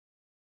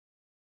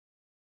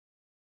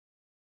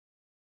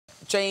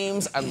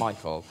James and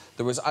Michael,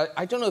 there was...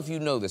 I don't know if you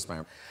know this,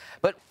 Mary,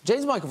 but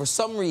James and Michael, for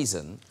some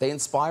reason, they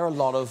inspire a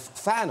lot of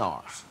fan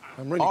art.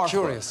 I'm really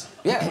curious.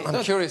 Yeah.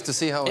 I'm curious to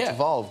see how it's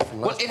evolved.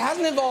 Well, it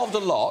hasn't evolved a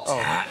lot.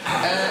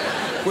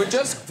 Oh. We're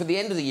just, for the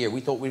end of the year,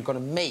 we thought we were going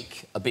to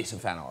make a bit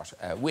of fan art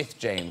with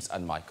James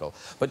and Michael.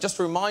 But just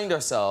to remind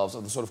ourselves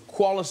of the sort of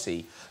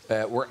quality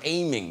we're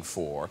aiming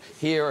for,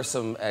 here are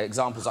some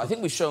examples. I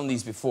think we've shown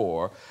these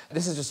before.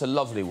 This is just a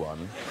lovely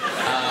one.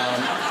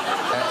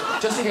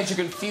 Just in case you're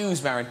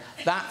confused, Marion,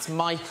 that's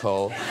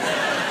Michael,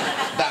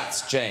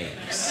 that's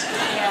James.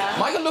 Yeah.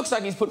 Michael looks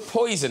like he's put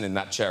poison in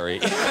that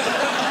cherry.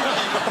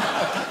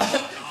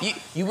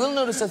 You will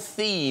notice a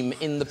theme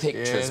in the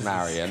pictures,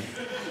 Marion.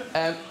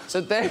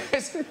 So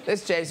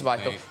there's James and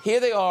Michael. Here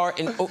they are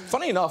in... Oh,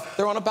 funny enough,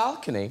 they're on a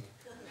balcony.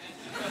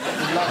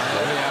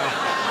 Lovely.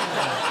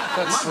 Yeah.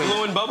 That's sweet.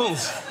 Blowing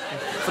bubbles.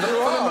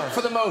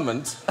 For the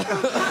moment.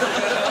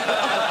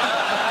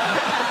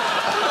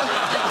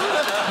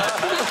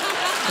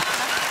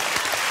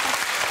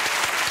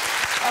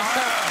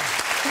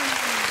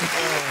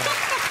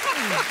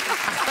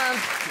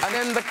 And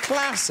then the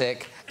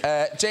classic,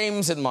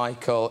 James and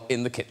Michael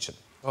in the kitchen.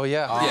 Oh,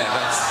 yeah. Oh, yeah,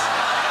 that's...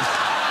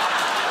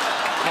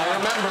 I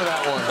remember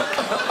that one.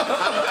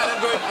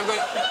 I'm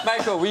going,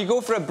 Michael, will you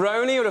go for a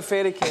brownie or a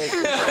fairy cake?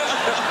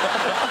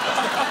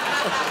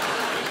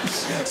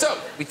 So,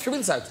 we threw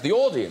this out to the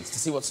audience to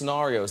see what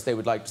scenarios they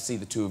would like to see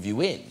the two of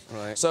you in.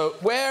 Right. So,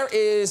 where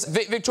is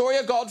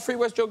Victoria Godfrey?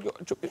 Where's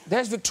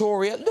There's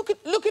Victoria. Look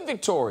at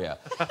Victoria.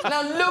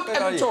 Now, look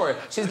at Victoria.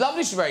 She's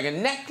lovely. She's wearing a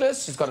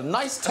necklace. She's got a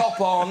nice top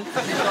on.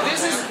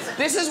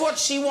 This is what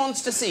she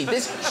wants to see.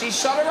 She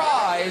shut her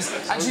eyes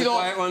and she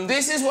thought,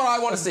 this is what I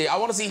want to see. I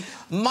want to see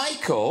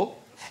Michael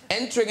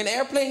entering an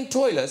airplane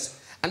toilet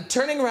and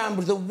turning around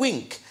with a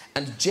wink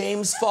and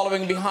James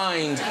following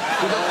behind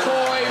with a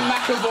coy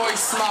McAvoy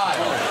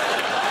smile.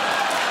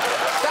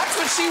 That's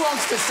what she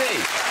wants to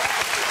see.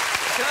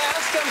 Can I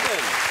ask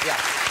something? Yeah.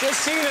 Just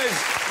seeing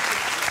as...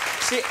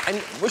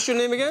 And what's your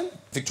name again?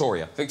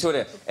 Victoria.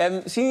 Victoria.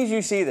 Seeing as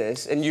you see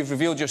this, and you've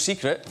revealed your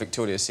secret,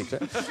 Victoria's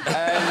secret...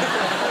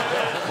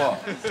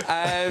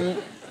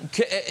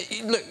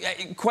 look,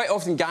 quite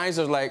often guys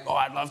are like, oh,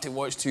 I'd love to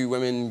watch two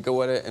women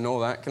go at it and all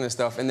that kind of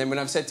stuff. And then when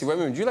I've said to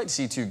women, would you like to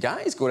see two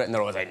guys go at it? And they're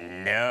always like,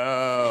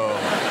 no.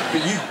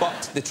 But you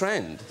bucked the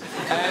trend.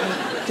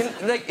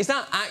 Is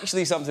that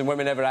actually something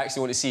women ever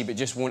actually want to see but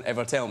just won't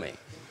ever tell me?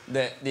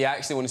 That they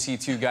actually want to see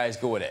two guys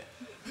go at it?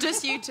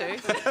 Just you two.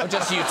 Oh,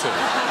 just you two.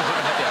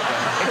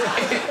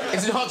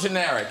 It's not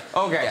generic.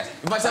 OK. Yes.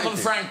 If myself and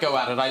Frank go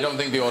at it, I don't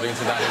think the audience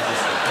is that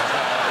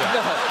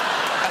interested.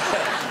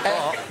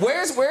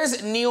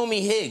 Where's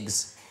Naomi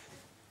Higgs?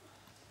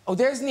 Oh,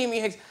 there's Naomi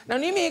Higgs. Now,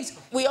 Naomi Higgs,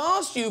 we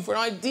asked you for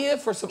an idea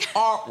for some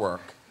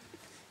artwork.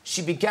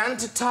 She began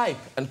to type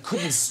and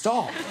couldn't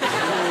stop.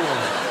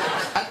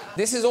 And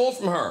this is all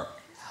from her.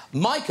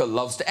 Michael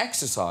loves to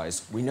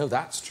exercise. We know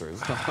that's true.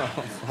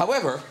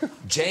 However,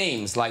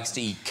 James likes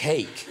to eat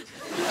cake.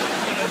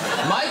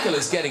 Michael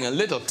is getting a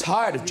little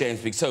tired of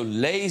James being so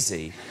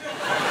lazy.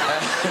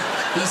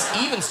 He's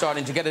even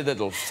starting to get a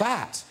little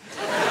fat.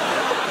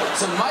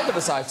 So Michael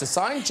decides to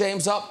sign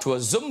James up to a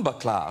Zumba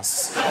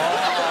class.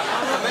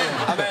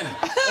 I'm in.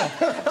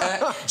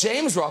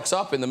 James rocks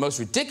up in the most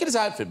ridiculous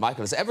outfit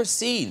Michael has ever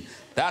seen.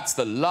 That's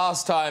the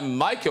last time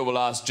Michael will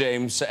ask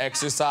James to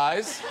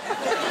exercise.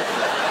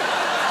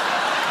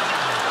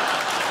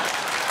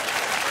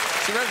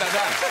 She wrote that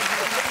down.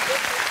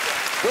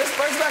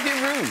 Where's Matthew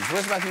Roos?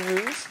 Where's Matthew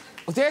Roos?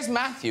 Well, there's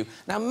Matthew.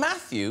 Now,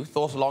 Matthew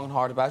thought long and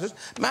hard about it.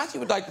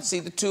 Matthew would like to see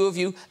the two of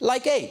you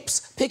like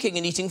apes, picking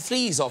and eating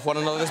fleas off one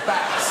another's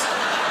backs.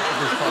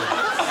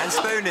 And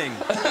spooning.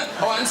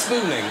 Oh, and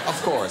spooning,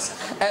 of course.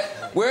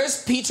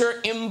 Where's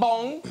Peter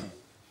Imbong?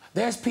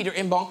 There's Peter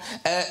Imbong.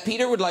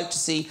 Peter would like to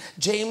see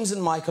James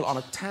and Michael on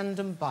a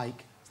tandem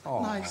bike.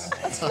 Oh. Nice.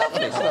 That's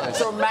lovely.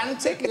 It's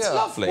romantic. It's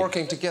lovely.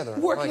 Working together.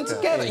 Working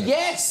together.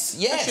 Yes,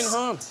 yes. Pushing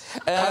hard.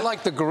 I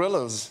like the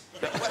gorillas.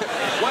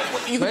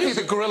 Maybe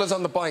the gorillas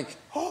on the bike.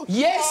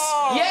 Yes,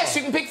 yes,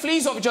 you can pick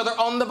fleas off each other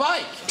on the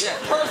bike. Yeah,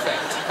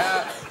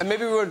 perfect. And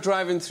maybe we're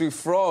driving through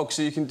frogs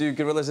so you can do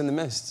gorillas in the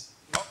mist.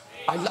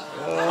 I like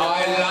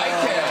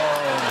it.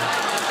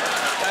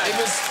 It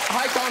was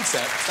high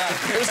concept.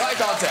 It was high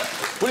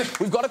concept. Well,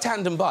 we've got a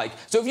tandem bike,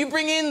 so if you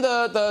bring in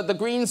the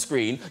green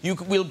screen,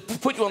 we'll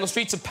put you on the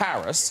streets of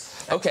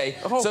Paris. OK,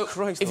 so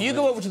Christ, if you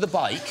go over to the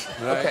bike,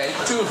 OK,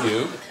 two of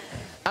you,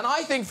 and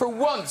I think for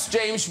once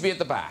James should be at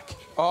the back.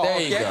 Oh,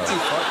 there you go.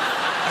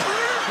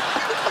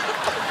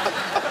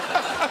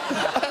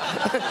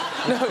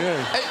 No,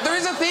 there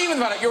is a theme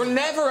about it. You're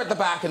never at the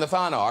back in the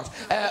fan art.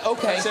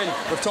 OK. Listen,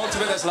 we've talked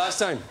about this last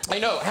time. I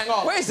know, hang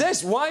on. What is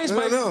this? Why is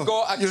my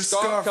got a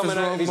scarf coming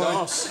out of his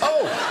arse?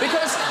 Oh,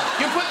 because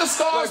you put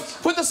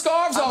the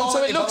scarves on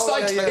so it looks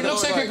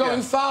like you're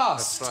going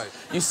fast. That's right.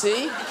 You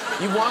see?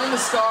 You wind the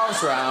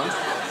scarves round.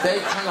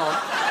 Hang on.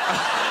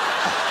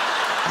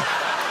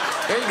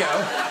 There you go.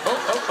 Oh.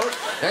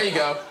 There you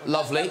go.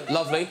 Lovely,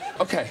 lovely.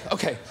 OK.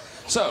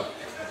 So.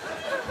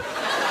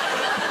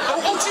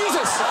 Oh,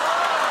 Jesus!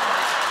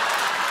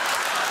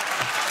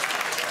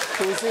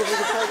 Can we see if we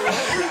can take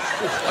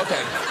it?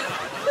 Okay.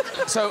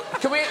 So,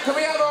 can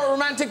we have our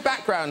romantic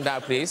background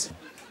now, please?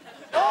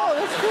 Oh,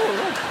 that's cool.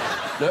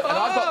 Look, and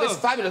I've got this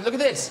fabulous. Look at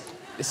this.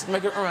 This is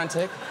make it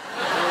romantic.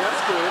 Yeah,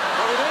 that's good.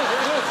 Oh,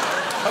 it is.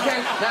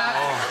 Okay, now,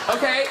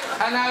 okay,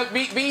 and now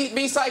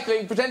be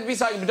cycling. Pretend to be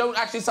cycling, but don't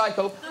actually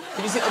cycle.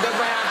 Can you see? There's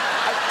my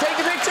hand. Take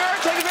the picture.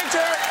 Take the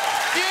picture.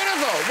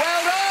 Beautiful.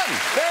 Well done.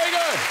 Very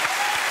good.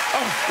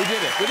 Oh, we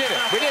did it. We did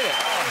it. We did it.